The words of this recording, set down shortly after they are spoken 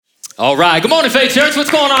All right, good morning, Faith Church. What's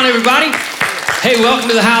going on, everybody? Hey, welcome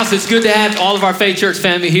to the house. It's good to have all of our Faith Church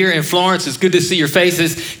family here in Florence. It's good to see your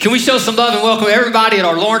faces. Can we show some love and welcome everybody at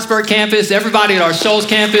our Lawrenceburg campus, everybody at our Shoals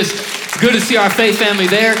campus. It's good to see our Faith family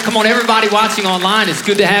there. Come on, everybody watching online, it's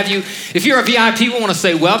good to have you. If you're a VIP, we want to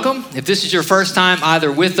say welcome. If this is your first time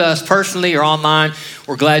either with us personally or online,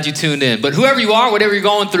 we're glad you tuned in. But whoever you are, whatever you're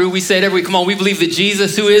going through, we say it every week, come on, we believe that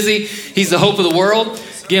Jesus, who is he? He's the hope of the world.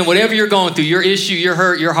 Again, whatever you're going through, your issue, your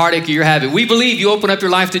hurt, your heartache, or your habit, we believe you open up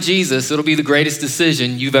your life to Jesus, it'll be the greatest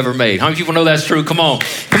decision you've ever made. How many people know that's true? Come on,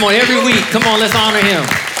 every week. Come on, let's honor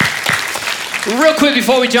him. Real quick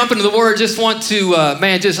before we jump into the word, just want to,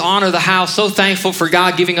 just honor the house. So thankful for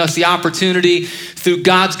God giving us the opportunity through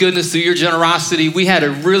God's goodness, through your generosity. We had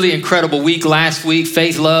a really incredible week last week.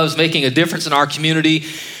 Faith Loves, making a difference in our community.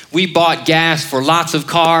 We bought gas for lots of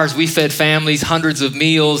cars. We fed families hundreds of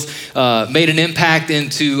meals, made an impact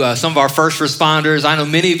into some of our first responders. I know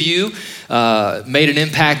many of you made an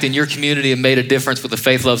impact in your community and made a difference with the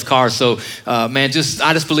Faith Loves cars. So, I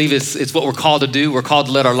just believe it's what we're called to do. We're called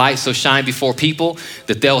to let our light so shine before people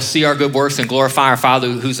that they'll see our good works and glorify our Father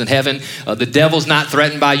who's in heaven. The devil's not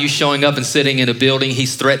threatened by you showing up and sitting in a building.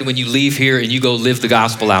 He's threatened when you leave here and you go live the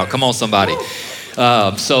gospel out. Come on, somebody.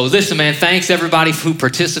 So listen, man, thanks everybody who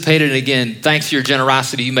participated. And again, thanks for your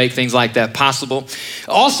generosity. You make things like that possible.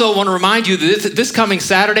 Also want to remind you that this coming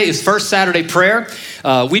Saturday is First Saturday Prayer.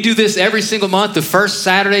 We do this every single month. The first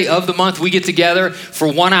Saturday of the month, we get together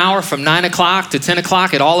for 1 hour from 9 o'clock to 10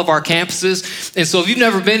 o'clock at all of our campuses. And so if you've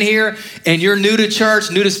never been here and you're new to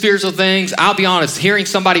church, new to spiritual things, I'll be honest, hearing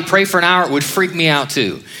somebody pray for an hour would freak me out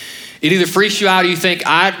too. It either freaks you out or you think,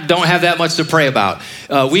 I don't have that much to pray about.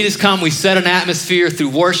 We just come, we set an atmosphere through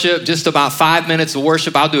worship, just about 5 minutes of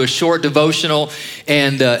worship. I'll do a short devotional.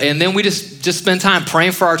 And then we just spend time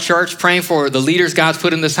praying for our church, praying for the leaders God's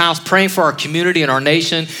put in this house, praying for our community and our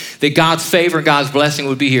nation, that God's favor and God's blessing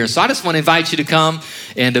would be here. So I just want to invite you to come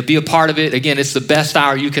and to be a part of it. Again, it's the best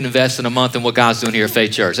hour you can invest in a month in what God's doing here at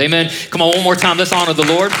Faith Church. Amen. Come on, one more time. Let's honor the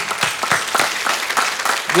Lord.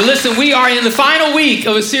 Well, listen, we are in the final week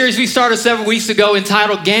of a series we started several weeks ago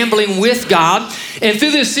entitled Gambling with God. And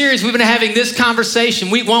through this series, we've been having this conversation.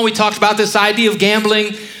 Week one, we talked about this idea of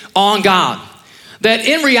gambling on God. That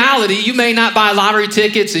in reality, you may not buy lottery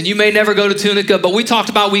tickets and you may never go to Tunica, but we talked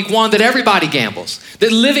about week one that everybody gambles.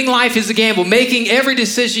 That living life is a gamble, making every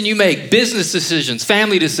decision you make, business decisions,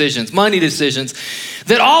 family decisions, money decisions,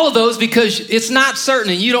 that all of those, because it's not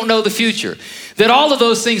certain and you don't know the future, that all of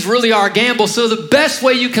those things really are a gamble. So the best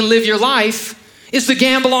way you can live your life is to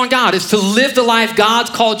gamble on God. It's to live the life God's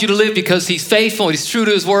called you to live because he's faithful and he's true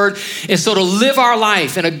to his word. And so to live our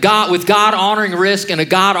life in with God honoring risk in a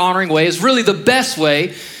God honoring way is really the best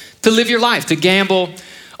way to live your life, to gamble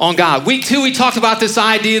on God. Week two, we talked about this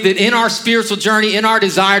idea that in our spiritual journey, in our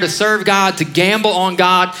desire to serve God, to gamble on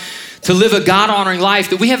God, to live a God honoring life,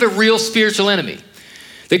 that we have a real spiritual enemy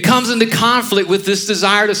that comes into conflict with this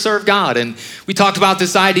desire to serve God. And we talked about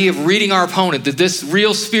this idea of reading our opponent, that this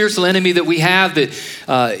real spiritual enemy that we have, that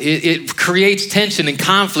it creates tension and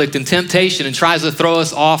conflict and temptation and tries to throw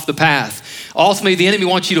us off the path. Ultimately, the enemy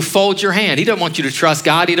wants you to fold your hand. He doesn't want you to trust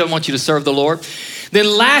God. He doesn't want you to serve the Lord. Then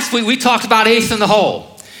last week, we talked about ace in the hole.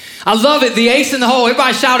 I love it, the ace in the hole.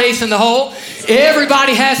 Everybody shout ace in the hole.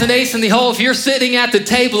 Everybody has an ace in the hole. If you're sitting at the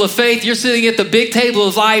table of faith, you're sitting at the big table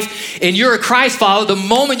of life, and you're a Christ follower, the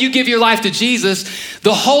moment you give your life to Jesus,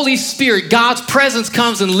 the Holy Spirit, God's presence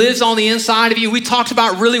comes and lives on the inside of you. We talked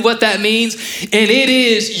about really what that means, and it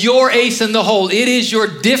is your ace in the hole. It is your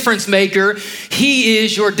difference maker. He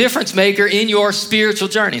is your difference maker in your spiritual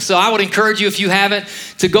journey. So I would encourage you, if you haven't,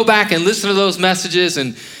 to go back and listen to those messages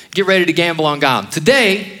and get ready to gamble on God.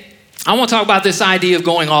 Today, I want to talk about this idea of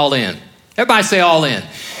going all in. Everybody say all in.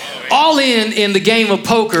 All in the game of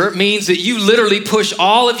poker means that you literally push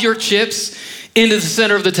all of your chips into the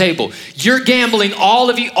center of the table. You're gambling all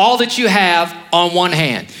that you have on one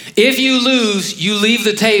hand. If you lose, you leave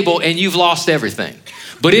the table and you've lost everything.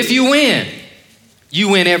 But if you win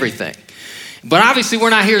everything. But obviously,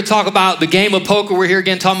 we're not here to talk about the game of poker. We're here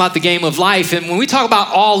again talking about the game of life. And when we talk about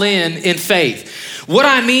all in faith, what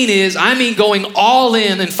I mean going all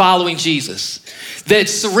in and following Jesus.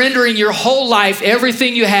 That's surrendering your whole life,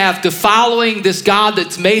 everything you have, to following this God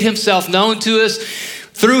that's made himself known to us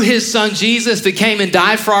through his son Jesus that came and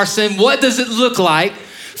died for our sin. What does it look like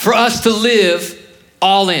for us to live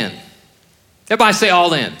all in? Everybody say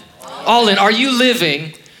all in. All in. Are you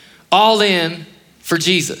living all in for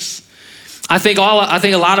Jesus? I think a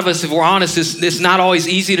lot of us, if we're honest, it's not always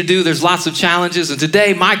easy to do. There's lots of challenges. And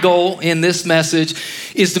today, my goal in this message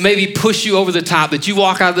is to maybe push you over the top, that you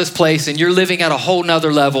walk out of this place and you're living at a whole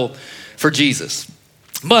nother level for Jesus.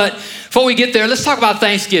 But before we get there, let's talk about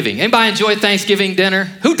Thanksgiving. Anybody enjoy Thanksgiving dinner?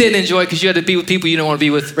 Who didn't enjoy it because you had to be with people you don't want to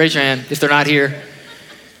be with? Raise your hand if they're not here.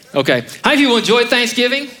 Okay. How many people enjoyed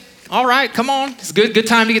Thanksgiving? All right, come on. It's a good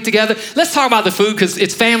time to get together. Let's talk about the food because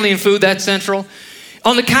it's family and food, that's central.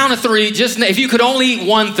 On the count of three, just if you could only eat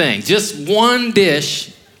one thing, just one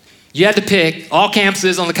dish, you had to pick, all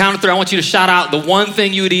campuses, on the count of three, I want you to shout out the one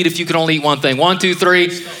thing you would eat if you could only eat one thing. 1, 2, 3.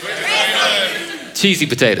 Cheesy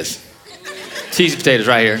potatoes. Cheesy potatoes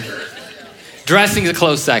right here. Dressing is a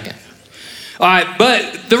close second. All right,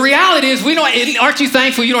 but the reality is aren't you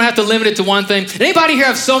thankful you don't have to limit it to one thing? Anybody here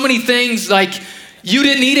have so many things like you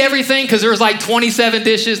didn't eat everything because there was like 27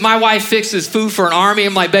 dishes? My wife fixes food for an army.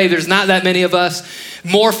 I'm like, babe, there's not that many of us.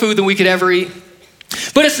 More food than we could ever eat.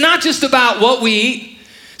 But it's not just about what we eat.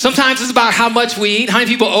 Sometimes it's about how much we eat. How many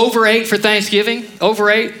people overate for Thanksgiving?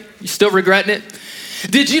 Overate? You still regretting it?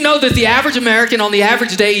 Did you know that the average American on the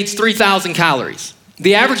average day eats 3,000 calories?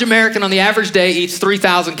 The average American on the average day eats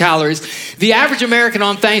 3,000 calories. The average American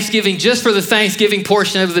on Thanksgiving, just for the Thanksgiving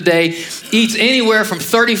portion of the day, eats anywhere from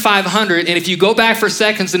 3,500, and if you go back for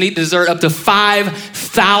seconds and eat dessert, up to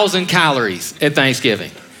 5,000 calories at Thanksgiving.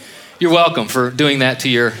 You're welcome for doing that to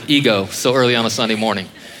your ego so early on a Sunday morning.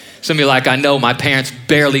 Some of you are like, I know my parents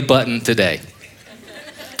barely buttoned today.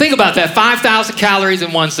 Think about that, 5,000 calories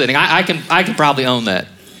in one sitting. I can probably own that.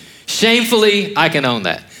 Shamefully, I can own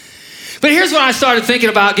that. But here's what I started thinking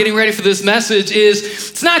about getting ready for this message is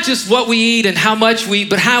it's not just what we eat and how much we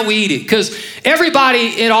eat, but how we eat it. Because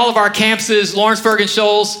everybody in all of our campuses, Lawrenceburg and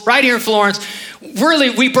Shoals, right here in Florence,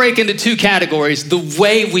 really we break into two categories: the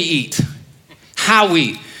way we eat, how we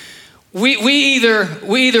eat. We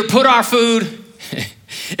either put our food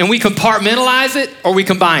and we compartmentalize it or we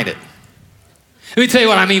combine it. Let me tell you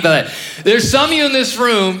what I mean by that. There's some of you in this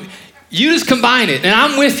room, you just combine it, and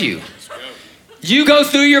I'm with you. You go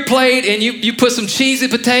through your plate and you put some cheesy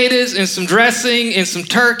potatoes and some dressing and some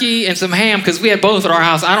turkey and some ham, because we had both at our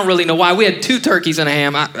house. I don't really know why. We had 2 turkeys and a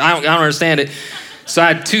ham. I don't understand it. So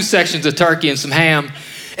I had 2 sections of turkey and some ham.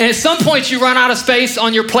 And at some point you run out of space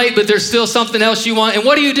on your plate, but there's still something else you want. And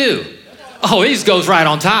what do? Oh, it just goes right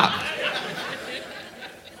on top.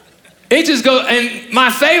 It just goes, and my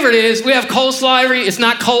favorite is we have coleslaw it's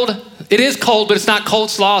not cold. It is cold, but it's not cold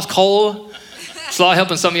slaw, it's cold slaw,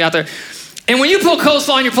 helping some of you out there. And when you put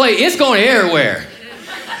coleslaw on your plate, it's going everywhere.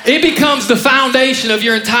 It becomes the foundation of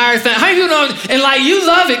your entire thing. How you know? And like you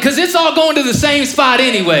love it because it's all going to the same spot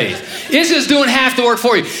anyways. It's just doing half the work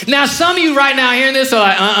for you. Now, some of you right now hearing this are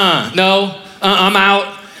like, I'm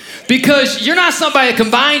out. Because you're not somebody that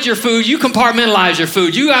combines your food, you compartmentalize your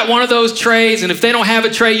food. You got one of those trays, and if they don't have a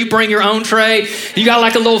tray, you bring your own tray. You got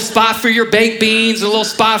like a little spot for your baked beans, a little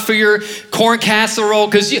spot for your corn casserole.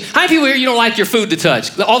 Because how many people here you don't like your food to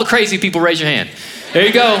touch? All the crazy people, raise your hand. There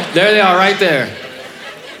you go. There they are right there.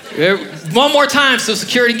 One more time so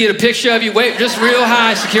security can get a picture of you. Wait, just real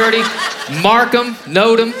high, security. Mark them,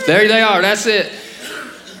 note them. There they are. That's it.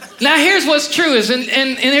 Now here's what's true and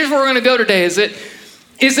here's where we're going to go today is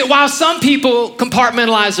that while some people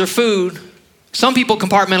compartmentalize their food, some people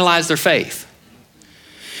compartmentalize their faith.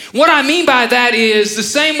 What I mean by that is the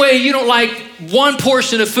same way you don't like one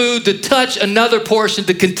portion of food to touch another portion,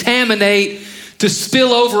 to contaminate, to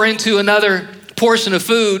spill over into another portion of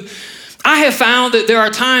food. I have found that there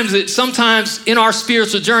are times that sometimes in our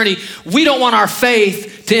spiritual journey, we don't want our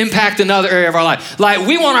faith to impact another area of our life. Like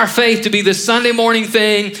we want our faith to be this Sunday morning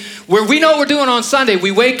thing where we know what we're doing on Sunday.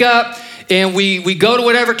 We wake up, and we go to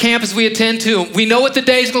whatever campus we attend to. We know what the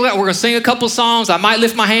day's going to be. We're going to sing a couple songs. I might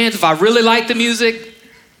lift my hands if I really like the music.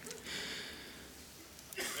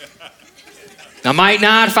 I might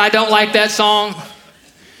not if I don't like that song.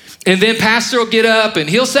 And then pastor will get up and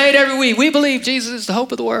he'll say it every week. We believe Jesus is the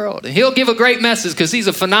hope of the world. And he'll give a great message because he's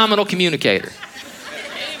a phenomenal communicator.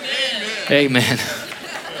 Amen.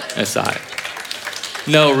 That's all right.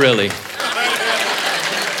 No, really.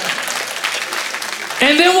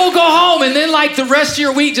 And then we'll go home, and then like the rest of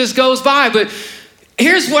your week just goes by. But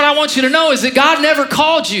here's what I want you to know is that God never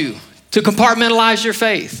called you to compartmentalize your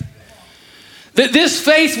faith. That this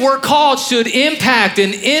faith we're called should impact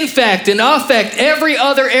and infect and affect every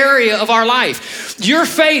other area of our life. Your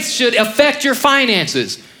faith should affect your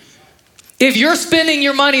finances. If you're spending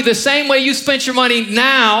your money the same way you spent your money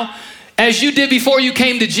now as you did before you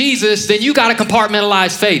came to Jesus, then you got to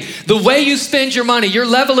compartmentalize faith. The way you spend your money, your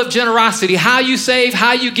level of generosity, how you save,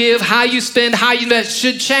 how you give, how you spend, that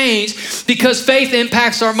should change because faith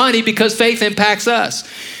impacts our money, because faith impacts us.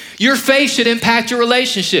 Your faith should impact your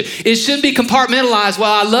relationship. It shouldn't be compartmentalized.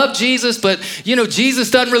 Well, I love Jesus, but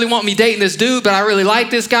Jesus doesn't really want me dating this dude, but I really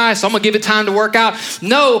like this guy, so I'm gonna give it time to work out.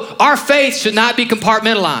 No, our faith should not be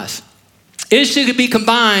compartmentalized. It should be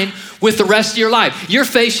combined with the rest of your life. Your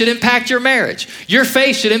faith should impact your marriage. Your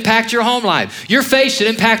faith should impact your home life. Your faith should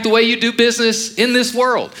impact the way you do business in this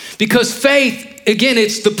world. Because faith, again,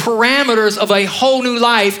 it's the parameters of a whole new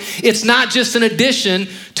life. It's not just an addition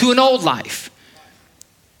to an old life.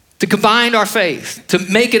 To combine our faith, to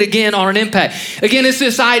make it again on an impact. Again, it's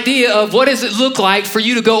this idea of what does it look like for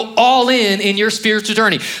you to go all in your spiritual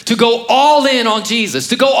journey, to go all in on Jesus,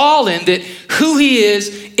 to go all in that who he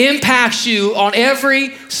is impacts you on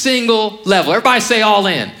every single level. Everybody say all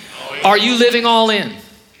in. All in. Are you living all in?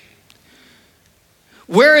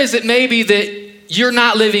 Where is it maybe that you're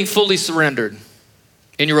not living fully surrendered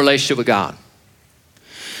in your relationship with God?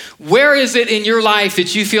 Where is it in your life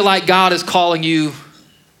that you feel like God is calling you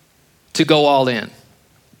to go all in?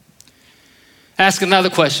 Ask another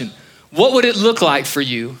question. What would it look like for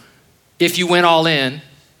you if you went all in,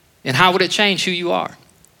 and how would it change who you are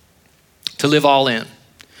to live all in?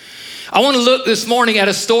 I want to look this morning at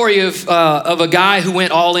a story of a guy who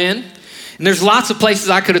went all in. And there's lots of places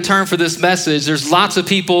I could have turned for this message. There's lots of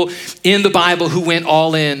people in the Bible who went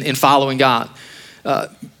all in following God.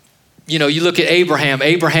 You look at Abraham.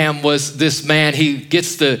 Abraham was this man. He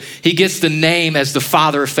gets the name as the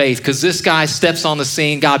father of faith because this guy steps on the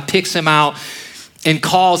scene. God picks him out and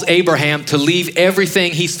calls Abraham to leave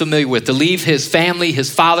everything he's familiar with, to leave his family,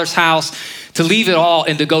 his father's house, to leave it all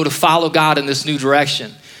and to go to follow God in this new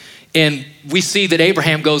direction. And we see that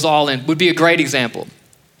Abraham goes all in. Would be a great example.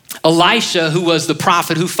 Elisha, who was the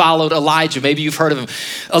prophet who followed Elijah, maybe you've heard of him.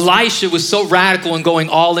 Elisha was so radical in going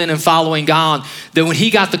all in and following God that when he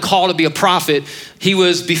got the call to be a prophet, he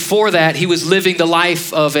was living the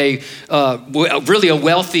life of a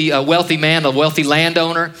wealthy man, a wealthy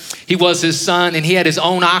landowner. He was his son, and he had his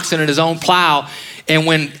own oxen and his own plow. And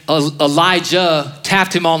when Elijah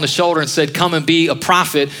tapped him on the shoulder and said, "Come and be a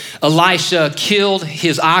prophet," Elisha killed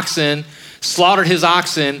his oxen, slaughtered his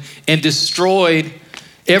oxen, and destroyed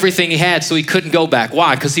everything he had so he couldn't go back.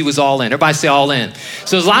 Why? Because he was all in. Everybody say all in.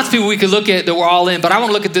 So there's lots of people we could look at that were all in, but I want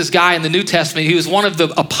to look at this guy in the New Testament. He was one of the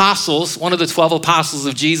apostles, one of the 12 apostles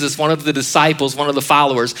of Jesus, one of the disciples, one of the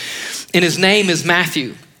followers, and his name is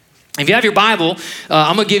Matthew. If you have your Bible,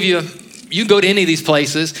 I'm going to give you can go to any of these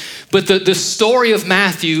places, but the story of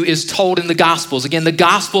Matthew is told in the Gospels. Again, the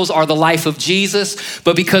Gospels are the life of Jesus,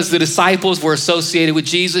 but because the disciples were associated with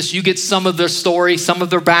Jesus, you get some of their story, some of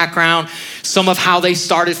their background, some of how they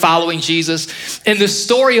started following Jesus. And the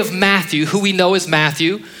story of Matthew, who we know as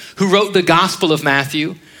Matthew, who wrote the Gospel of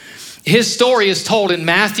Matthew, his story is told in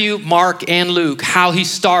Matthew, Mark, and Luke, how he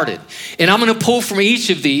started. And I'm going to pull from each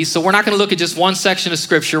of these. So we're not going to look at just one section of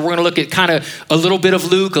scripture. We're going to look at kind of a little bit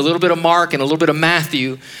of Luke, a little bit of Mark, and a little bit of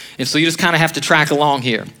Matthew. And so you just kind of have to track along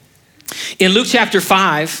here. In Luke chapter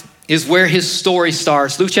 5 is where his story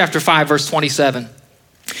starts. Luke chapter 5, verse 27.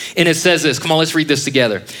 And it says this. Come on, let's read this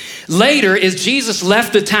together. Later, as Jesus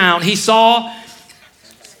left the town, he saw...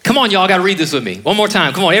 Come on, y'all, got to read this with me. One more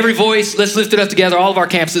time. Come on, every voice, let's lift it up together, all of our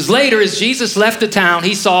campuses. Later, as Jesus left the town,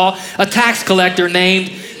 he saw a tax collector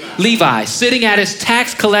named Levi sitting at his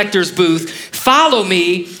tax collector's booth. "Follow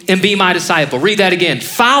me and be my disciple." Read that again.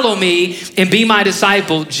 "Follow me and be my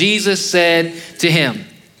disciple," Jesus said to him.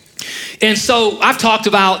 And so I've talked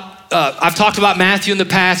about Matthew in the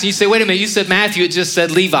past, and you say, wait a minute, you said Matthew, it just said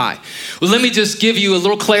Levi. Well, let me just give you a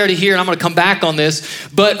little clarity here, and I'm going to come back on this.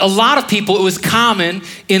 But a lot of people, it was common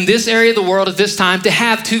in this area of the world at this time to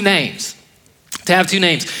have two names.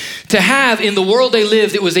 To have, in the world they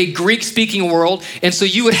lived, it was a Greek-speaking world, and so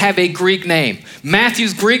you would have a Greek name.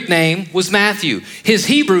 Matthew's Greek name was Matthew. His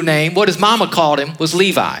Hebrew name, what his mama called him, was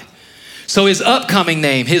Levi. So his upcoming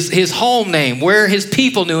name, his home name, where his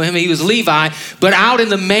people knew him, he was Levi. But out in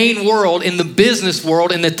the main world, in the business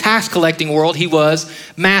world, in the tax collecting world, he was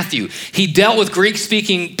Matthew. He dealt with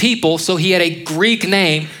Greek-speaking people, so he had a Greek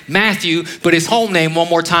name, Matthew, but his home name, one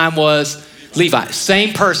more time, was Levi.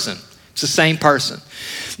 Same person. It's the same person.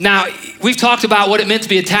 Now, we've talked about what it meant to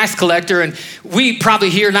be a tax collector, and we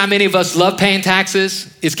probably here, not many of us love paying taxes.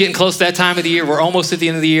 It's getting close to that time of the year. We're almost at the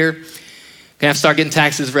end of the year. Gonna have to start getting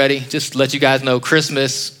taxes ready. Just to let you guys know,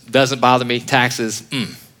 Christmas doesn't bother me. Taxes,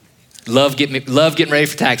 love getting ready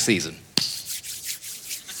for tax season.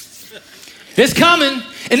 It's coming.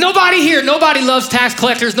 And nobody loves tax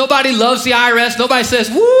collectors. Nobody loves the IRS. Nobody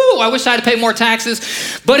says, woo, I wish I had to pay more taxes.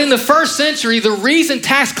 But in the first century, the reason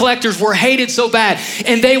tax collectors were hated so bad,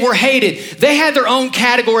 and they were hated, they had their own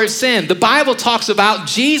category of sin. The Bible talks about,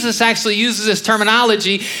 Jesus actually uses this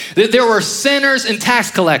terminology, that there were sinners and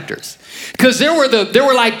tax collectors. Because there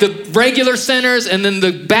were like the regular sinners, and then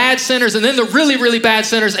the bad sinners, and then the really, really bad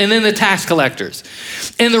sinners, and then the tax collectors.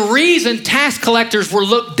 And the reason tax collectors were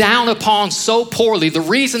looked down upon so poorly, the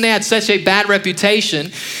reason they had such a bad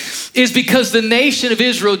reputation, is because the nation of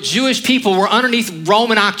Israel, Jewish people, were underneath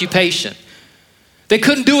Roman occupation. They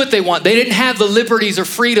couldn't do what they want. They didn't have the liberties or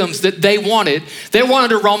freedoms that they wanted. They were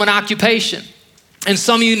under Roman occupation. And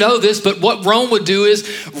some of you know this, but what Rome would do is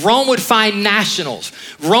Rome would find nationals.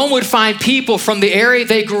 Rome would find people from the area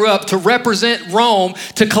they grew up to represent Rome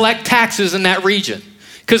to collect taxes in that region,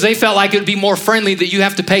 because they felt like it would be more friendly that you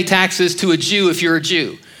have to pay taxes to a Jew if you're a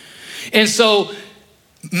Jew. And so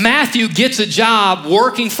Matthew gets a job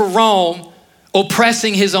working for Rome,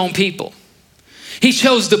 oppressing his own people. He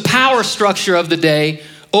chose the power structure of the day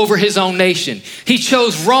over his own nation. He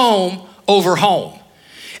chose Rome over home.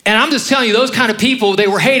 And I'm just telling you, those kind of people, they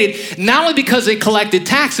were hated, not only because they collected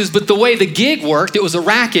taxes, but the way the gig worked, it was a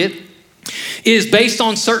racket, is based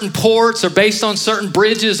on certain ports or based on certain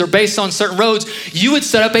bridges or based on certain roads. You would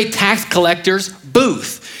set up a tax collector's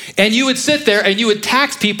booth, and you would sit there and you would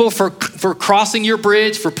tax people for crossing your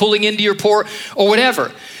bridge, for pulling into your port or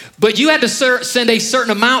whatever. But you had to send a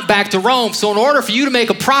certain amount back to Rome. So in order for you to make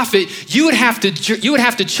a profit, you would have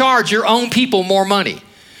to charge your own people more money.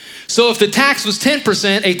 So if the tax was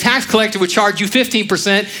 10%, a tax collector would charge you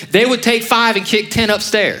 15%. They would take 5 and kick 10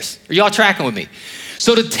 upstairs. Are y'all tracking with me?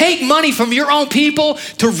 So to take money from your own people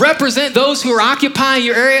to represent those who are occupying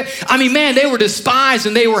your area, I mean, man, they were despised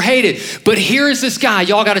and they were hated. But here is this guy,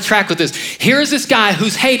 y'all got to track with this. Here is this guy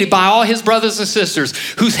who's hated by all his brothers and sisters,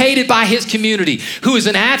 who's hated by his community, who is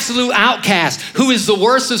an absolute outcast, who is the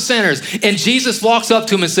worst of sinners. And Jesus walks up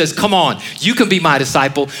to him and says, come on, you can be my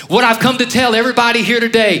disciple. What I've come to tell everybody here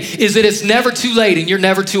today is that it's never too late and you're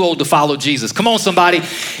never too old to follow Jesus. Come on, somebody.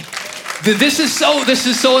 This is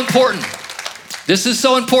so important. This is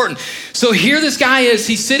so important. So here this guy is,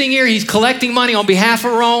 he's sitting here, he's collecting money on behalf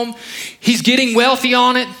of Rome. He's getting wealthy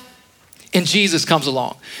on it, and Jesus comes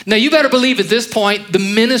along. Now you better believe at this point, the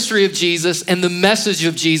ministry of Jesus and the message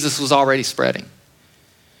of Jesus was already spreading.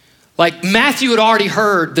 Like Matthew had already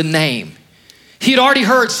heard the name. He had already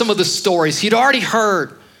heard some of the stories. He'd already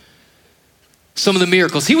heard some of the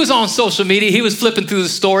miracles. He was on social media. He was flipping through the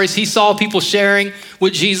stories. He saw people sharing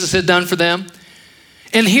what Jesus had done for them.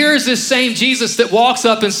 And here's this same Jesus that walks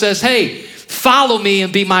up and says, hey, follow me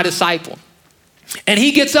and be my disciple. And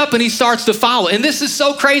he gets up and he starts to follow. And this is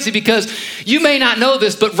so crazy because you may not know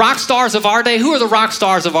this, but rock stars of our day, who are the rock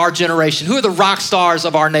stars of our generation? Who are the rock stars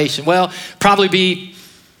of our nation? Well, probably be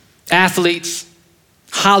athletes,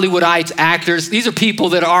 Hollywoodites, actors. These are people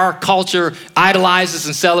that our culture idolizes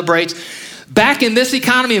and celebrates. Back in this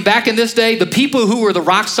economy and back in this day, the people who were the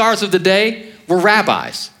rock stars of the day were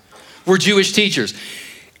rabbis, were Jewish teachers.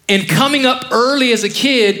 And coming up early as a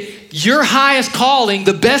kid, your highest calling,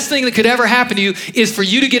 the best thing that could ever happen to you is for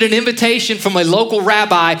you to get an invitation from a local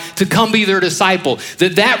rabbi to come be their disciple.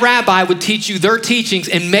 That rabbi would teach you their teachings,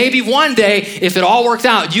 and maybe one day, if it all worked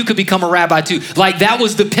out, you could become a rabbi too. Like that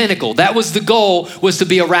was the pinnacle. That was the goal, was to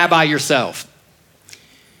be a rabbi yourself.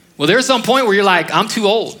 Well, there's some point where you're like, I'm too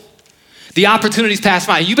old. The opportunities pass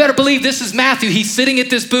by. You better believe this is Matthew. He's sitting at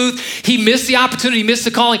this booth. He missed the opportunity, missed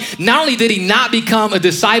the calling. Not only did he not become a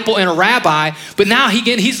disciple and a rabbi, but now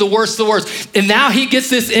he's the worst of the worst. And now he gets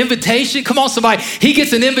this invitation. Come on, somebody. He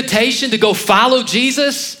gets an invitation to go follow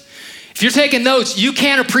Jesus. If you're taking notes, you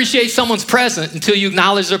can't appreciate someone's present until you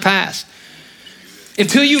acknowledge their past.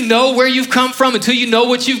 Until you know where you've come from, until you know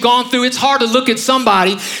what you've gone through, it's hard to look at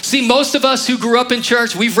somebody. See, most of us who grew up in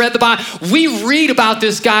church, we've read the Bible. We read about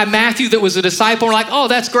this guy, Matthew, that was a disciple. We're like, oh,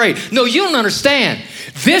 that's great. No, you don't understand.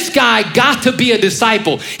 This guy got to be a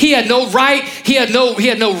disciple. He had no right. He had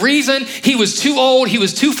no reason. He was too old. He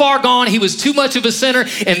was too far gone. He was too much of a sinner.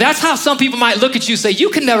 And that's how some people might look at you and say, you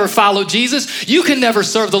can never follow Jesus. You can never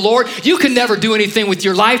serve the Lord. You can never do anything with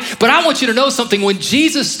your life. But I want you to know something. When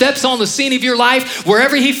Jesus steps on the scene of your life,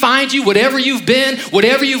 wherever he finds you, whatever you've been,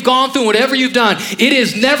 whatever you've gone through, whatever you've done, it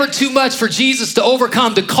is never too much for Jesus to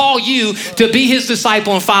overcome, to call you to be his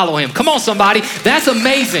disciple and follow him. Come on, somebody. That's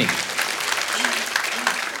amazing.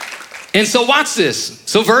 And so watch this.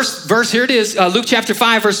 So verse here it is, Luke chapter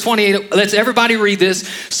 5, verse 28. Let's everybody read this.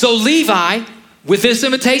 So Levi, with this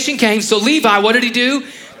invitation came. So Levi, what did he do?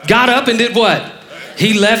 Got up and did what?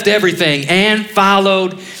 He left everything and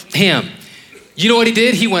followed him. You know what he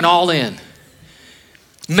did? He went all in.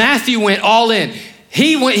 Matthew went all in.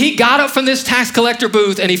 He got up from this tax collector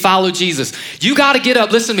booth and he followed Jesus. You got to get up.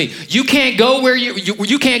 Listen to me. You can't go where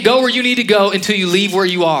you can't go where you need to go until you leave where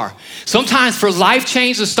you are. Sometimes for life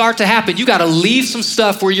change to start to happen, you got to leave some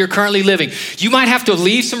stuff where you're currently living. You might have to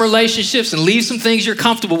leave some relationships and leave some things you're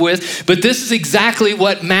comfortable with, but this is exactly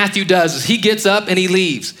what Matthew does. Is he gets up and he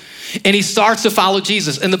leaves and he starts to follow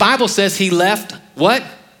Jesus. And the Bible says he left what?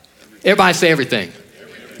 Everybody say everything.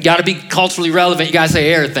 You got to be culturally relevant. You got to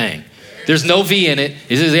say everything. There's no V in it.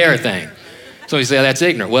 It's just everything. So you say, oh, that's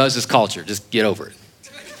ignorant. Well, it's just culture. Just get over it.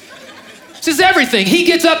 It's just everything. He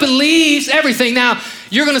gets up and leaves everything. Now,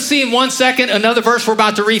 you're going to see in 1 second another verse we're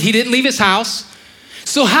about to read. He didn't leave his house.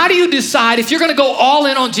 So how do you decide, if you're going to go all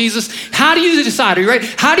in on Jesus, how do you decide? Are you ready?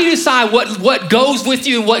 How do you decide what goes with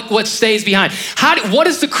you and what stays behind? What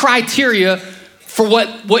is the criteria for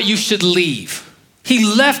what you should leave? He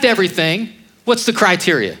left everything. What's the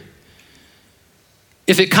criteria?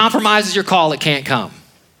 If it compromises your call, it can't come.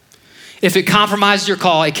 If it compromises your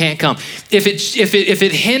call, it can't come. If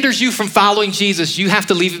it hinders you from following Jesus, you have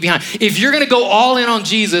to leave it behind. If you're going to go all in on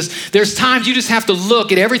Jesus, there's times you just have to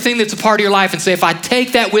look at everything that's a part of your life and say, if I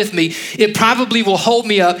take that with me, it probably will hold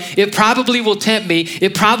me up. It probably will tempt me.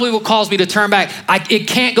 It probably will cause me to turn back. It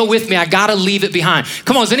can't go with me. I got to leave it behind.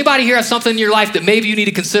 Come on, does anybody here have something in your life that maybe you need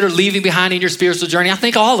to consider leaving behind in your spiritual journey? I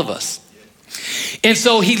think all of us. And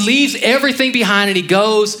so he leaves everything behind and he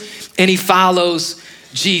goes and he follows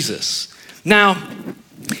Jesus. Now,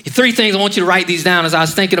 3 things, I want you to write these down as I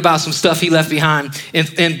was thinking about some stuff he left behind.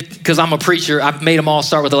 And because I'm a preacher, I made them all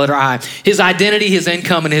start with the letter I. His identity, his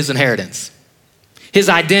income, and his inheritance. His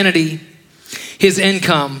identity, his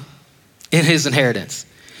income, and his inheritance.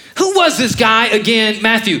 Who was this guy again?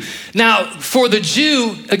 Matthew. Now, for the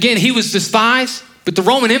Jew, again, he was despised. But the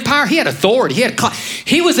Roman Empire, he had authority.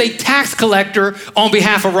 He was a tax collector on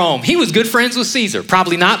behalf of Rome. He was good friends with Caesar.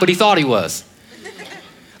 Probably not, but he thought he was.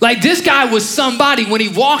 Like this guy was somebody. When he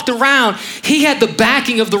walked around, he had the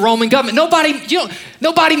backing of the Roman government.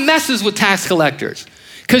 Nobody messes with tax collectors.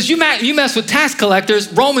 Because you mess with tax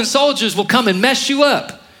collectors, Roman soldiers will come and mess you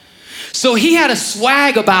up. So he had a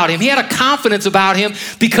swag about him. He had a confidence about him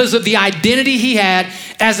because of the identity he had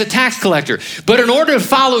as a tax collector. But in order to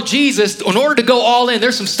follow Jesus, in order to go all in,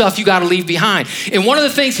 there's some stuff you got to leave behind. And one of the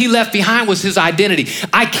things he left behind was his identity.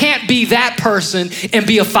 I can't be that person and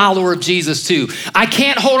be a follower of Jesus too. I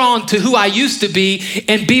can't hold on to who I used to be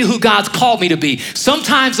and be who God's called me to be.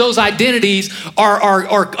 Sometimes those identities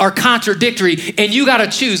are contradictory and you got to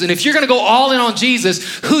choose. And if you're going to go all in on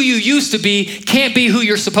Jesus, who you used to be can't be who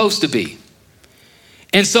you're supposed to be.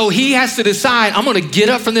 And so he has to decide, I'm going to get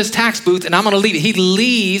up from this tax booth and I'm going to leave it. He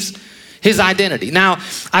leaves his identity. Now,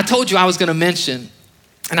 I told you I was going to mention,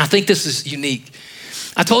 and I think this is unique.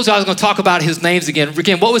 I told you I was going to talk about his names again.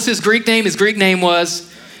 Again, what was his Greek name? His Greek name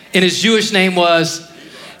was, and his Jewish name was,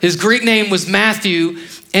 his Greek name was Matthew,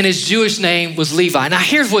 and his Jewish name was Levi. Now,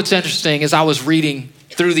 here's what's interesting as I was reading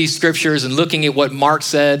through these scriptures and looking at what Mark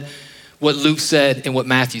said, what Luke said, and what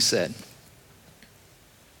Matthew said.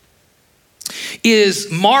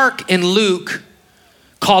 Is Mark and Luke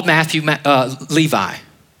called Matthew Levi.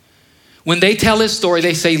 When they tell his story,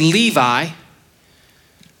 they say Levi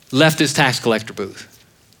left his tax collector booth.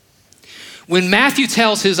 When Matthew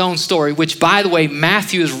tells his own story, which by the way,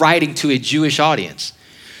 Matthew is writing to a Jewish audience,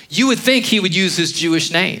 you would think he would use his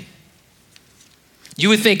Jewish name. You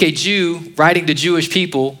would think a Jew writing to Jewish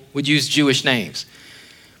people would use Jewish names.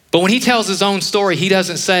 But when he tells his own story, he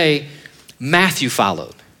doesn't say Matthew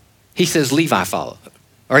followed. He says Levi followed.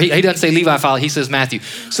 Or he doesn't say Levi followed, he says Matthew.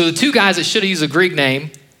 So the 2 guys that should have used a Greek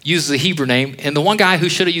name uses a Hebrew name, and the one guy who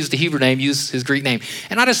should have used the Hebrew name used his Greek name.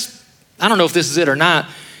 And I don't know if this is it or not,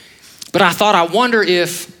 but I thought, I wonder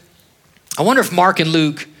if Mark and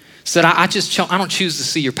Luke said, I don't choose to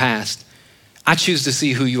see your past. I choose to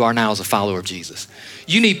see who you are now as a follower of Jesus.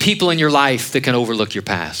 You need people in your life that can overlook your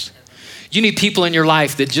past. You need people in your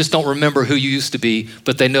life that just don't remember who you used to be,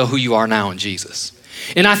 but they know who you are now in Jesus.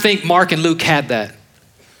 And I think Mark and Luke had that.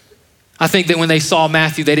 I think that when they saw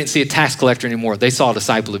Matthew, they didn't see a tax collector anymore. They saw a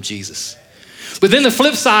disciple of Jesus. But then the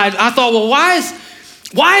flip side, I thought, well,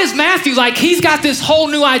 why is Matthew, like he's got this whole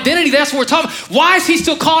new identity? That's what we're talking about. Why is he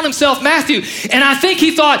still calling himself Matthew? And I think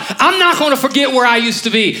he thought, I'm not going to forget where I used to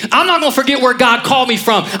be. I'm not going to forget where God called me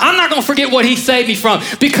from. I'm not going to forget what he saved me from,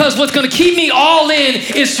 because what's going to keep me all in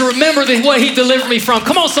is to remember what he delivered me from.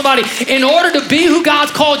 Come on, somebody. In order to be who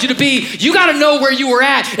God's called you to be, you got to know where you were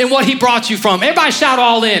at and what he brought you from. Everybody shout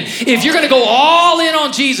all in. If you're going to go all in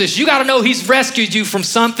on Jesus, you got to know he's rescued you from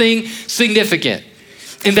something significant.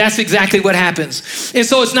 And that's exactly what happens. And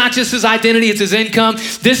so it's not just his identity, it's his income.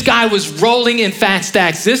 This guy was rolling in fat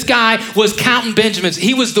stacks. This guy was counting Benjamins.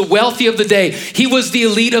 He was the wealthy of the day. He was the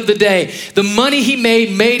elite of the day. The money he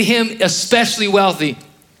made him especially wealthy.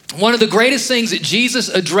 One of the greatest things that Jesus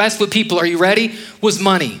addressed with people, are you ready, was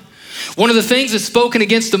money. One of the things that's spoken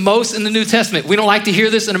against the most in the New Testament, we don't like to hear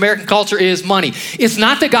this in American culture, is money. It's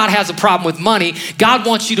not that God has a problem with money. God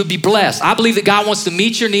wants you to be blessed. I believe that God wants to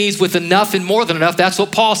meet your needs with enough and more than enough. That's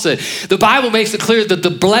what Paul said. The Bible makes it clear that the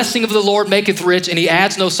blessing of the Lord maketh rich and he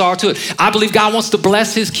adds no sorrow to it. I believe God wants to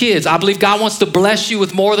bless his kids. I believe God wants to bless you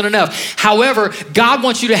with more than enough. However, God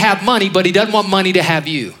wants you to have money, but he doesn't want money to have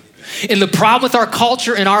you. And the problem with our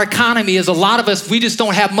culture and our economy is a lot of us, we just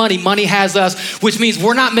don't have money. Money has us, which means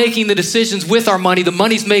we're not making the decisions with our money. The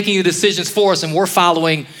money's making the decisions for us and we're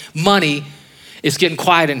following money. It's getting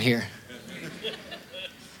quiet in here.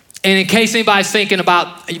 And in case anybody's thinking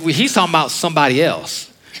about, he's talking about somebody else.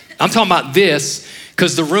 I'm talking about this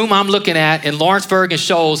because the room I'm looking at in Lawrenceburg and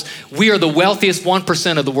Shoals, we are the wealthiest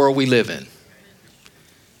 1% of the world we live in.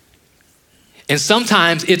 And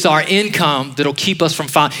sometimes it's our income that'll keep us from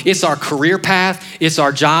it's our career path, it's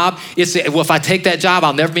our job. Well, if I take that job,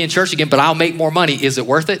 I'll never be in church again, but I'll make more money. Is it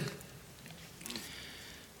worth it?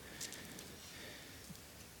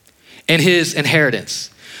 And his inheritance.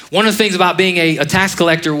 One of the things about being a tax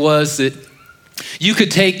collector was that you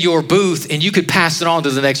could take your booth and you could pass it on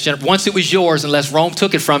to the next generation. Once it was yours, unless Rome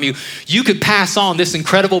took it from you, you could pass on this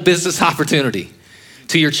incredible business opportunity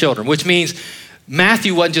to your children, which means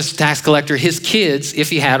Matthew wasn't just a tax collector. His kids, if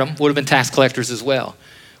he had them, would have been tax collectors as well.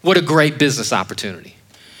 What a great business opportunity.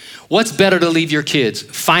 What's better to leave your kids,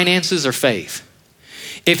 finances or faith?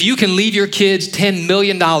 If you can leave your kids $10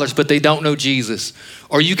 million, but they don't know Jesus,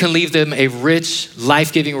 or you can leave them a rich,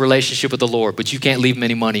 life-giving relationship with the Lord, but you can't leave them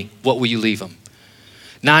any money, what will you leave them?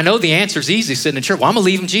 Now, I know the answer is easy, sitting in church. Well, I'm going to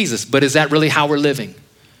leave them Jesus, but is that really how we're living?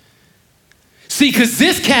 See, because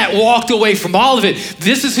this cat walked away from all of it.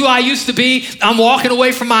 This is who I used to be. I'm walking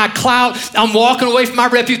away from my clout. I'm walking away from my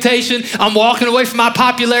reputation. I'm walking away from my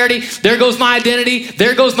popularity. There goes my identity.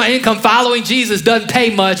 There goes my income. Following Jesus doesn't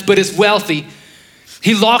pay much, but it's wealthy.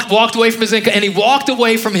 He walked away from his income and he walked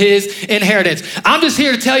away from his inheritance. I'm just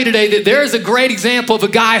here to tell you today that there is a great example of a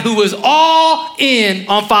guy who was all in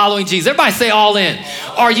on following Jesus. Everybody say all in.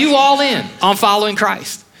 Are you all in on following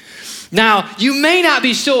Christ? Now, you may not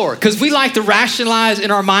be sure because we like to rationalize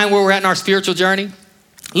in our mind where we're at in our spiritual journey.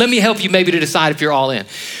 Let me help you maybe to decide if you're all in.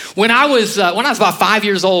 When I was about 5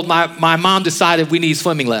 years old, my mom decided we need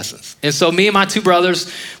swimming lessons. And so me and my two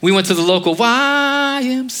brothers, we went to the local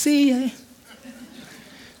YMCA.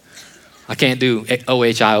 I can't do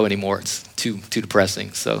OHIO anymore. It's too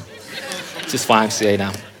depressing. So just YMCA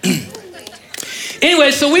now.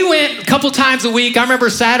 Anyway, so we went a couple times a week. I remember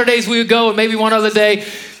Saturdays we would go and maybe one other day.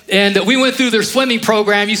 And we went through their swimming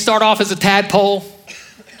program. You start off as a tadpole.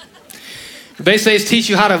 Basically, they teach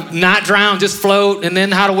you how to not drown, just float, and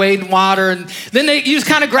then how to wade in water. And then you just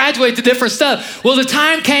kind of graduate to different stuff. Well, the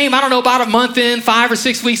time came, I don't know, about a month in, 5 or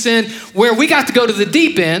 6 weeks in, where we got to go to the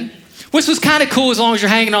deep end, which was kind of cool as long as you're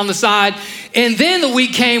hanging on the side. And then the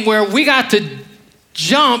week came where we got to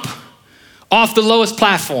jump off the lowest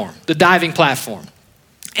platform, the diving platform.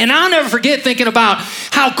 And I'll never forget thinking about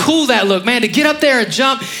how cool that looked, man, to get up there and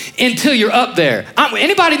jump until you're up there.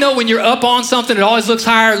 Anybody know when you're up on something, it always looks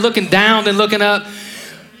higher looking down than looking up?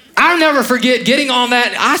 I'll never forget getting on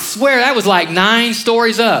that. I swear that was like 9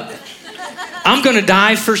 stories up. I'm going to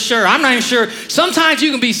dive for sure. I'm not even sure. Sometimes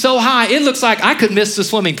you can be so high, it looks like I could miss the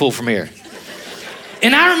swimming pool from here.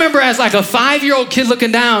 And I remember as like a 5-year-old kid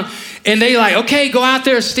looking down and they like, okay, go out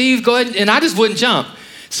there, Steve, go ahead. And I just wouldn't jump.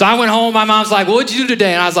 So I went home, my mom's like, well, what'd you do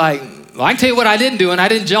today? And I was like, well, I can tell you what I didn't do, and I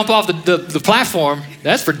didn't jump off the platform.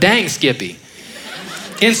 That's for dang Skippy.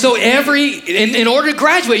 And so in order to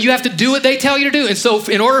graduate, you have to do what they tell you to do. And so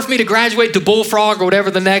in order for me to graduate to bullfrog or whatever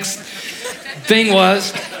the next thing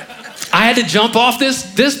was, I had to jump off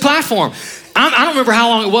this platform. I don't remember how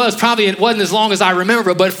long it was. Probably it wasn't as long as I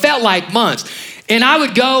remember, but it felt like months. And I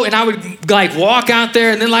would go and I would like walk out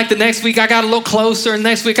there, and then like the next week I got a little closer, and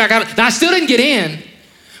next week now I still didn't get in,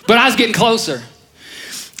 but I was getting closer.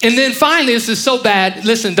 And then finally, this is so bad.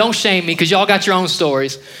 Listen, don't shame me because y'all got your own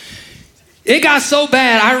stories. It got so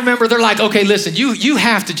bad, I remember they're like, okay, listen, you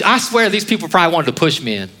have to, I swear these people probably wanted to push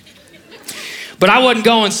me in. But I wasn't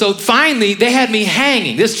going, so finally they had me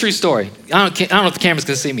hanging. This is a true story. I don't know if the cameras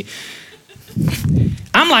can see me.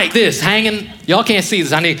 I'm like this, hanging. Y'all can't see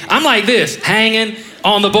this. I'm like this, hanging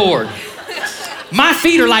on the board. My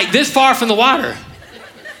feet are like this far from the water.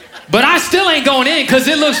 But I still ain't going in because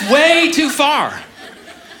it looks way too far.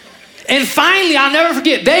 And finally, I'll never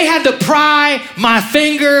forget, they had to pry my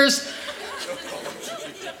fingers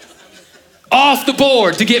off the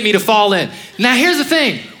board to get me to fall in. Now, here's the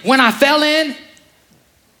thing. When I fell in,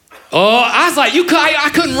 I was like, I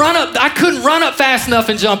couldn't run up fast enough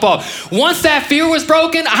and jump off. Once that fear was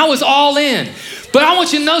broken, I was all in. But I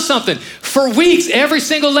want you to know something. For weeks, every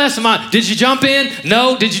single lesson, did you jump in?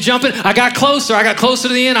 No. Did you jump in? I got closer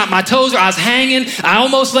to the end. My toes, I was hanging. I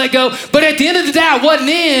almost let go. But at the end of the day, I wasn't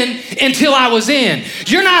in until I was in.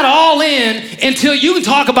 You're not all in until you can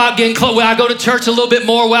talk about getting close. Well, I go to church a little bit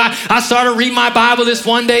more. Well, I started reading my Bible this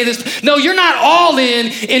one day. No, you're not all in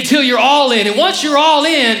until you're all in. And once you're all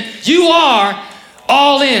in, you are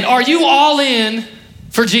all in. Are you all in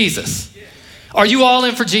for Jesus? Are you all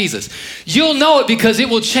in for Jesus? You'll know it because it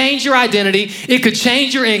will change your identity. It could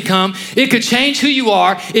change your income. It could change who you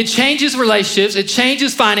are. It changes relationships. It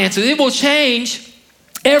changes finances. It will change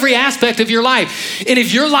every aspect of your life. And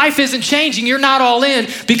if your life isn't changing, you're not all in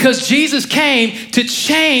because Jesus came to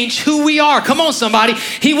change who we are. Come on, somebody.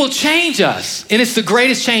 He will change us. And it's the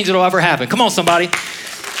greatest change that'll ever happen. Come on, somebody.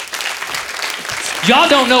 Y'all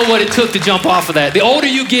don't know what it took to jump off of that. The older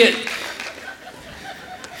you get,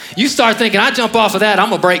 you start thinking, I jump off of that, I'm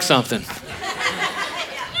gonna break something.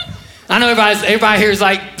 I know everybody here is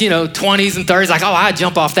like, 20s and 30s, like, oh, I'd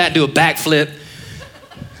jump off that and do a backflip.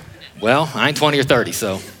 Well, I ain't 20 or 30,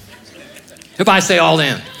 so. Everybody say all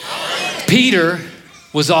in. Peter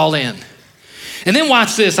was all in. And then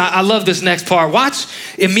watch this, I love this next part. Watch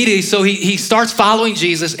immediately, so he starts following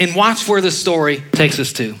Jesus and watch where the story takes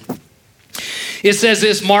us to. It says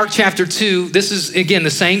this, Mark chapter 2, this is again the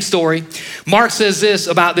same story. Mark says this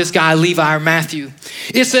about this guy, Levi or Matthew.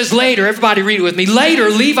 It says later, everybody read it with me. Later,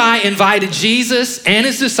 Levi invited Jesus and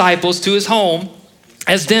his disciples to his home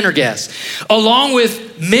as dinner guests, along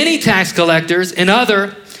with many tax collectors and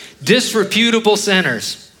other disreputable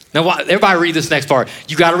sinners. Now, everybody read this next part.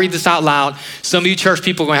 You got to read this out loud. Some of you church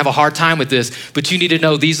people are going to have a hard time with this, but you need to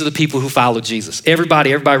know these are the people who followed Jesus.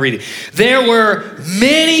 Everybody read it. There were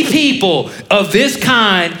many people of this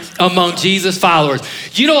kind among Jesus' followers.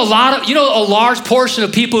 A large portion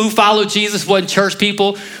of people who followed Jesus wasn't church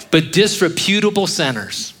people, but disreputable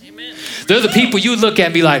sinners. Amen. They're the people you look at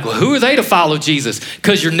and be like, well, who are they to follow Jesus?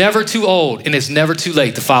 Because you're never too old and it's never too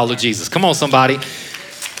late to follow Jesus. Come on, somebody.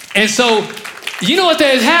 And so, you know what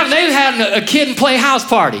they was having? They was having a kid and play house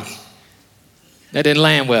party. That didn't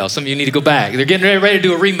land well. Some of you need to go back. They're getting ready to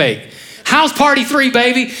do a remake. House Party 3,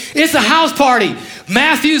 baby. It's a house party.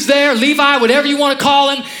 Matthew's there, Levi, whatever you want to call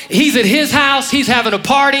him. He's at his house. He's having a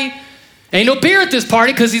party. Ain't no beer at this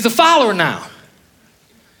party because he's a follower now.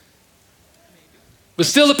 But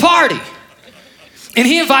still a party. And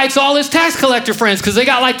he invites all his tax collector friends because they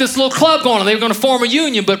got like this little club going on. They were going to form a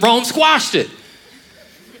union, but Rome squashed it.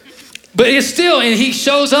 But it's still, and he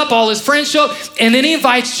shows up, all his friends show up, and then he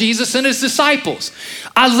invites Jesus and his disciples.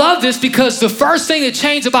 I love this because the first thing that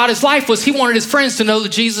changed about his life was he wanted his friends to know the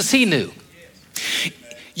Jesus he knew.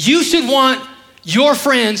 You should want your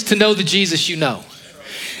friends to know the Jesus you know.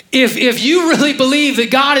 If you really believe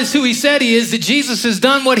that God is who he said he is, that Jesus has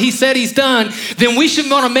done what he said he's done, then we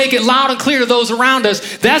should want to make it loud and clear to those around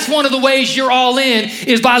us. That's one of the ways you're all in,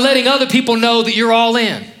 is by letting other people know that you're all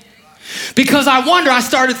in. Because I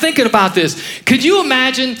started thinking about this. Could you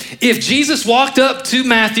imagine if Jesus walked up to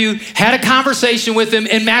Matthew, had a conversation with him,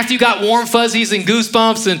 and Matthew got warm fuzzies and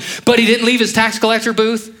goosebumps, but he didn't leave his tax collector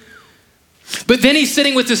booth? But then he's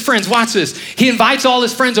sitting with his friends. Watch this. He invites all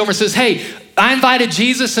his friends over and says, hey, I invited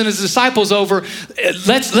Jesus and his disciples over.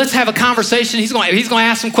 Let's have a conversation. He's going to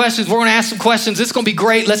ask some questions. We're going to ask some questions. It's going to be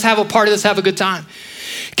great. Let's have a party. Let's have a good time.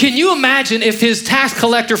 Can you imagine if his tax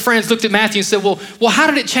collector friends looked at Matthew and said, well, how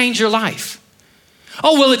did it change your life?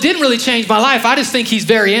 Oh, well, it didn't really change my life. I just think he's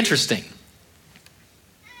very interesting.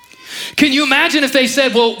 Can you imagine if they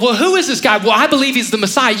said, well, who is this guy? Well, I believe he's the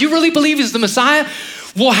Messiah. You really believe he's the Messiah?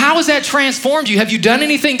 Well, how has that transformed you? Have you done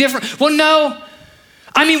anything different? Well, no.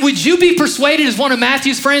 I mean, would you be persuaded as one of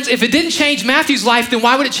Matthew's friends? If it didn't change Matthew's life, then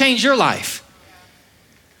why would it change your life?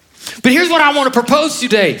 But here's what I want to propose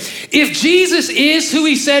today. If Jesus is who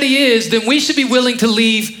he said he is, then we should be willing to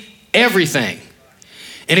leave everything.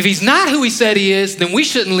 And if he's not who he said he is, then we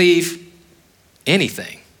shouldn't leave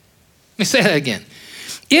anything. Let me say that again.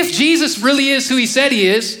 If Jesus really is who he said he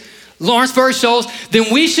is, Lawrence Burr shows,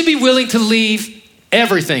 then we should be willing to leave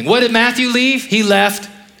everything. What did Matthew leave? He left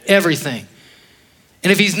everything.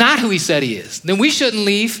 And if he's not who he said he is, then we shouldn't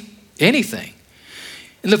leave anything.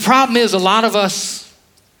 And the problem is a lot of us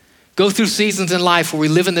go through seasons in life where we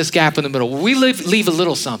live in this gap in the middle, where we leave a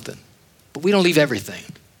little something, but we don't leave everything.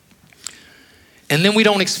 And then we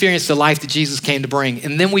don't experience the life that Jesus came to bring.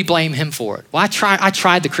 And then we blame him for it. Well, I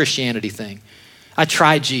tried the Christianity thing. I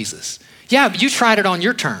tried Jesus. Yeah, but you tried it on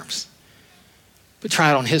your terms. But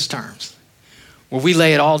try it on his terms, where we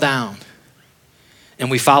lay it all down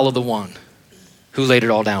and we follow the one who laid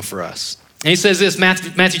it all down for us. And he says this,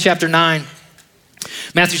 Matthew chapter 9.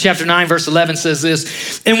 Matthew chapter 9, verse 11 says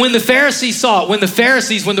this, and when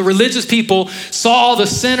the religious people saw all the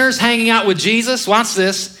sinners hanging out with Jesus, watch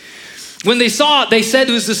this. When they saw it, they said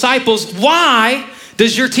to his disciples, why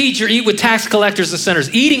does your teacher eat with tax collectors and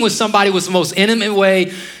sinners? Eating with somebody was the most intimate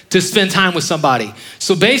way to spend time with somebody.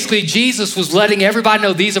 So basically, Jesus was letting everybody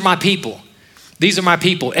know, these are my people. These are my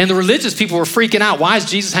people. And the religious people were freaking out. Why is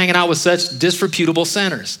Jesus hanging out with such disreputable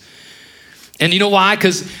sinners? And you know why?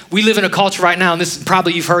 Because we live in a culture right now, and this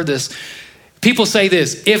probably you've heard this. People say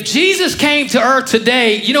this, if Jesus came to earth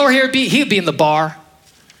today, you know where he would be? He would be in the bar.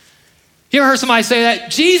 You ever heard somebody say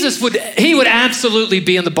that? He would absolutely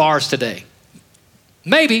be in the bars today.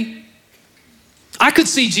 Maybe. I could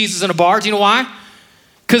see Jesus in a bar. Do you know why?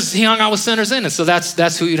 Because he hung out with sinners in it. So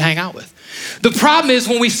that's who you'd hang out with. The problem is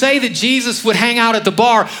when we say that Jesus would hang out at the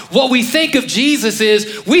bar, what we think of Jesus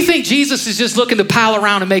is, we think Jesus is just looking to pal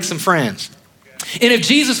around and make some friends. And if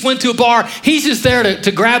Jesus went to a bar, he's just there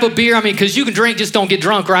to grab a beer. I mean, because you can drink, just don't get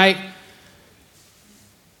drunk, right?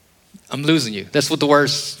 I'm losing you. That's what the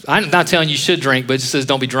words, I'm not telling you should drink, but it just says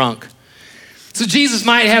don't be drunk. So Jesus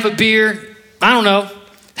might have a beer, I don't know,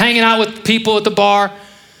 hanging out with people at the bar.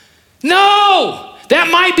 No! That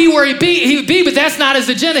might be where he would be, but that's not his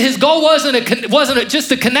agenda. His goal wasn't just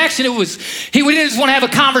a connection. We didn't just want to have a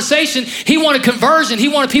conversation. He wanted conversion. He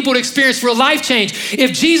wanted people to experience real life change.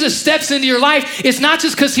 If Jesus steps into your life, it's not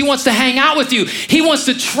just because he wants to hang out with you. He wants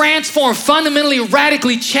to transform, fundamentally,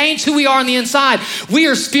 radically change who we are on the inside. We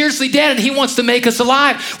are spiritually dead, and he wants to make us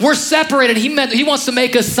alive. We're separated. He wants to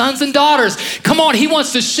make us sons and daughters. Come on, he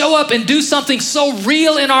wants to show up and do something so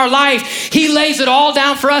real in our life. He lays it all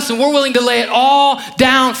down for us, and we're willing to lay it all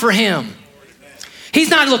down for him.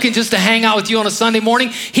 He's not looking just to hang out with you on a Sunday morning.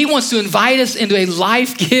 He wants to invite us into a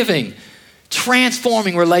life-giving,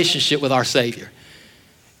 transforming relationship with our Savior.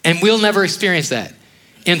 And we'll never experience that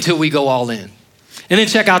until we go all in. And then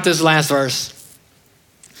check out this last verse.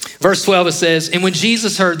 Verse 12, it says, and when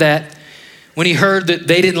Jesus heard that, when he heard that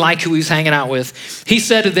they didn't like who he was hanging out with, he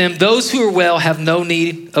said to them, those who are well have no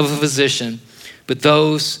need of a physician, but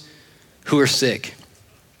those who are sick.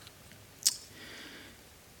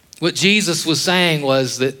 What Jesus was saying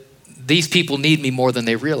was that these people need me more than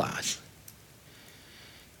they realize.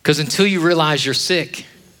 Because until you realize you're sick,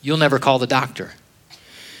 you'll never call the doctor.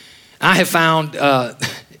 I have found, and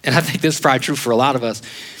I think this is probably true for a lot of us,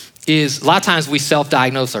 is a lot of times we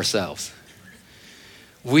self-diagnose ourselves.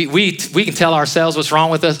 We can tell ourselves what's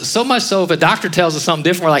wrong with us, so much so if a doctor tells us something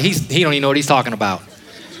different, we're like, he don't even know what he's talking about.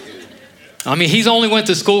 I mean, he's only went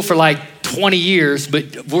to school for like 20 years,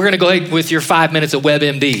 but we're going to go ahead with your 5 minutes of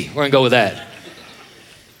WebMD. We're going to go with that.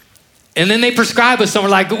 And then they prescribe us something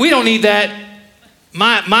like, we don't need that.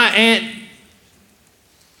 My Aunt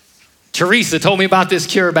Teresa told me about this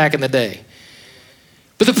cure back in the day.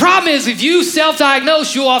 But the problem is if you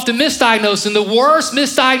self-diagnose, you'll often misdiagnose. And the worst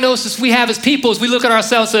misdiagnosis we have as people is we look at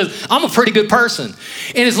ourselves and say, I'm a pretty good person.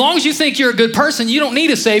 And as long as you think you're a good person, you don't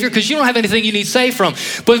need a savior because you don't have anything you need saved from.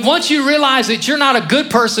 But once you realize that you're not a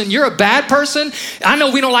good person, you're a bad person. I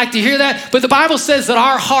know we don't like to hear that, but the Bible says that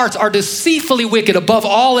our hearts are deceitfully wicked above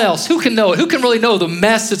all else. Who can know it? Who can really know the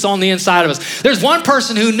mess that's on the inside of us? There's one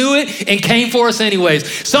person who knew it and came for us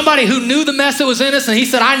anyways. Somebody who knew the mess that was in us and he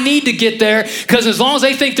said, I need to get there because as long as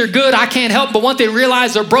they think they're good, I can't help. But once they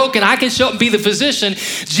realize they're broken, I can show up and be the physician.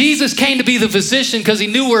 Jesus came to be the physician because he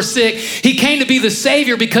knew we're sick. He came to be the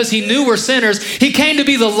savior because he knew we're sinners. He came to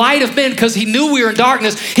be the light of men because he knew we were in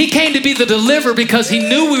darkness. He came to be the deliverer because he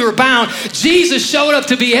knew we were bound. Jesus showed up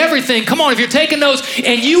to be everything. Come on, if you're taking notes,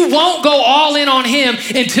 and you won't go all in on him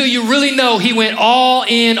until you really know he went all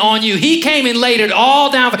in on you. He came and laid it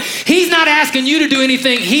all down. He's not asking you to do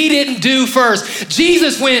anything he didn't do first.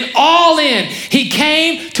 Jesus went all in. He came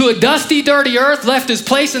to a dusty, dirty earth, left his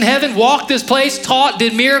place in heaven, walked this place, taught,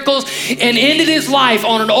 did miracles, and ended his life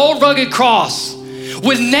on an old rugged cross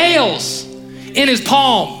with nails in his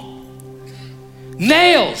palm,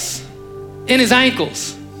 nails in his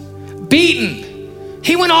ankles, beaten.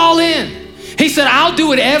 He went all in. He said, I'll do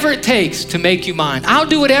whatever it takes to make you mine. I'll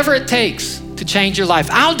do whatever it takes to change your life.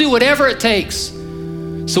 I'll do whatever it takes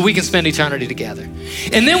so we can spend eternity together.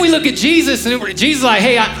 And then we look at Jesus, and Jesus is like,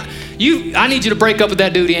 hey, I need you to break up with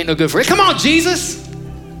that dude. He ain't no good for it. Come on, Jesus.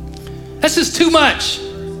 That's just too much.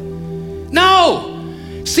 No.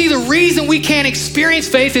 See, the reason we can't experience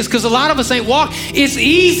faith is because a lot of us ain't walked. It's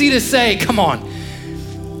easy to say, come on,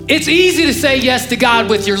 It's easy to say yes to God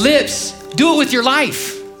with your lips. Do it with your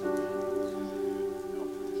life.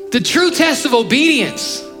 The true test of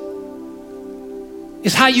obedience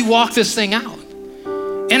is how you walk this thing out.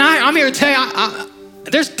 And I'm here to tell you,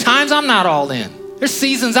 there's times I'm not all in. There's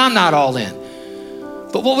seasons I'm not all in.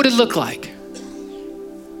 But what would it look like?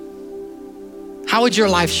 How would your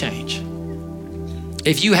life change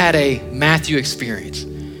if you had a Matthew experience?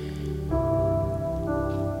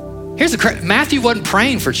 Matthew wasn't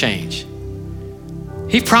praying for change.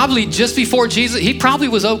 He probably, just before Jesus, he probably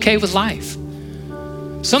was okay with life.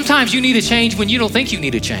 Sometimes you need a change when you don't think you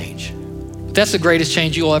need a change. That's the greatest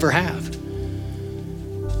change you'll ever have.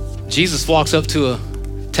 Jesus walks up to a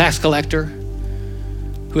tax collector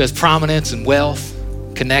who has prominence and wealth,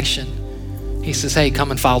 connection. He says, hey, come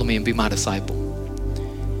and follow me and be my disciple.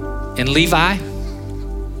 And Levi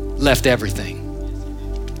left everything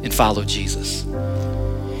and followed Jesus.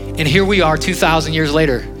 And here we are 2,000 years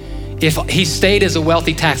later. If he stayed as a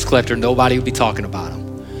wealthy tax collector, nobody would be talking about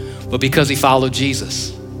him. But because he followed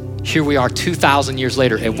Jesus, here we are 2,000 years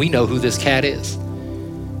later, and we know who this cat is.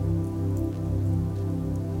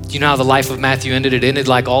 Do you know how the life of Matthew ended? It ended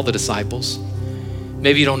like all the disciples.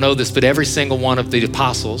 Maybe you don't know this, but every single one of the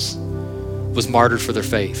apostles was martyred for their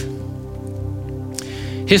faith.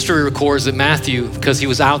 History records that Matthew, because he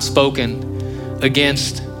was outspoken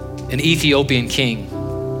against an Ethiopian king,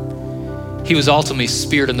 he was ultimately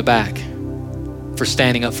speared in the back for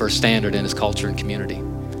standing up for a standard in his culture and community.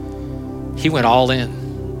 He went all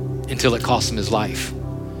in until it cost him his life.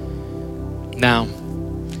 Now,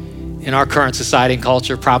 in our current society and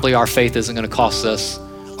culture, probably our faith isn't going to cost us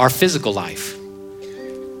our physical life,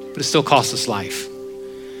 but it still costs us life.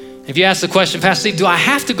 If you ask the question, Pastor Steve, do I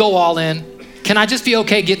have to go all in? Can I just be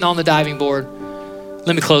okay getting on the diving board?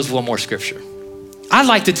 Let me close with one more scripture. I'd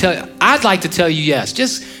like to tell you yes.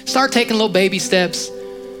 Just start taking little baby steps.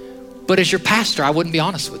 But as your pastor, I wouldn't be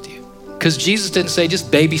honest with you, because Jesus didn't say just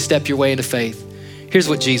baby step your way into faith. Here's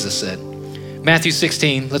what Jesus said. Matthew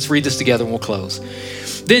 16, let's read this together and we'll close.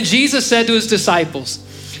 Then Jesus said to his disciples,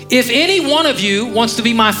 if any one of you wants to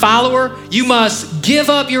be my follower, you must give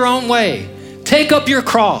up your own way, take up your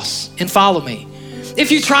cross and follow me. If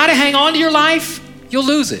you try to hang on to your life, you'll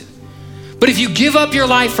lose it. But if you give up your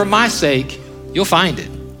life for my sake, you'll find it.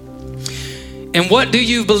 And what do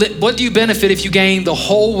you benefit if you gain the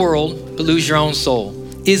whole world but lose your own soul?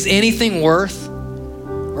 Is anything worth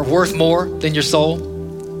more than your soul?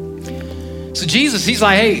 So Jesus, he's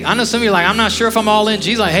like, hey, I know some of you are like, I'm not sure if I'm all in.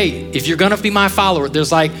 Jesus like, hey, if you're gonna be my follower,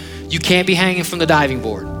 there's like, you can't be hanging from the diving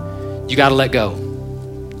board. You gotta let go.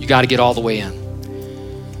 You gotta get all the way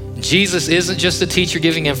in. Jesus isn't just a teacher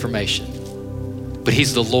giving information, but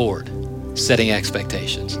he's the Lord setting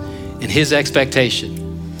expectations. And his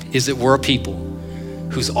expectation is that we're a people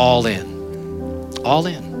who's all in. All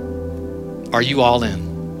in. Are you all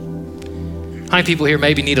in? How many people here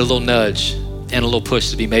maybe need a little nudge and a little push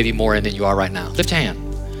to be maybe more in than you are right now? Lift your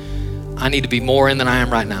hand. I need to be more in than I am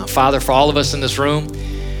right now. Father, for all of us in this room,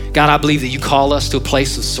 God, I believe that you call us to a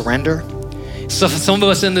place of surrender. So for some of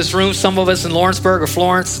us in this room, some of us in Lawrenceburg or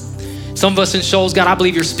Florence, some of us in Shoals, God, I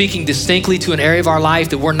believe you're speaking distinctly to an area of our life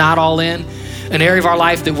that we're not all in, an area of our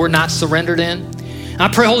life that we're not surrendered in. And I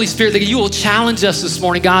pray, Holy Spirit, that you will challenge us this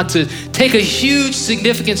morning, God, to take a huge,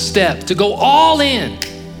 significant step, to go all in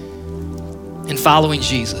following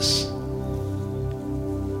Jesus.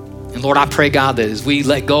 And Lord, I pray, God, that as we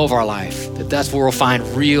let go of our life, that's where we'll find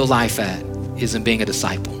real life at, is in being a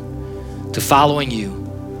disciple, to following you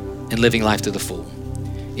and living life to the full.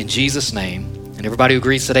 In Jesus' name, and everybody who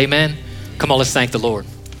agrees said amen. Come on, let's thank the Lord.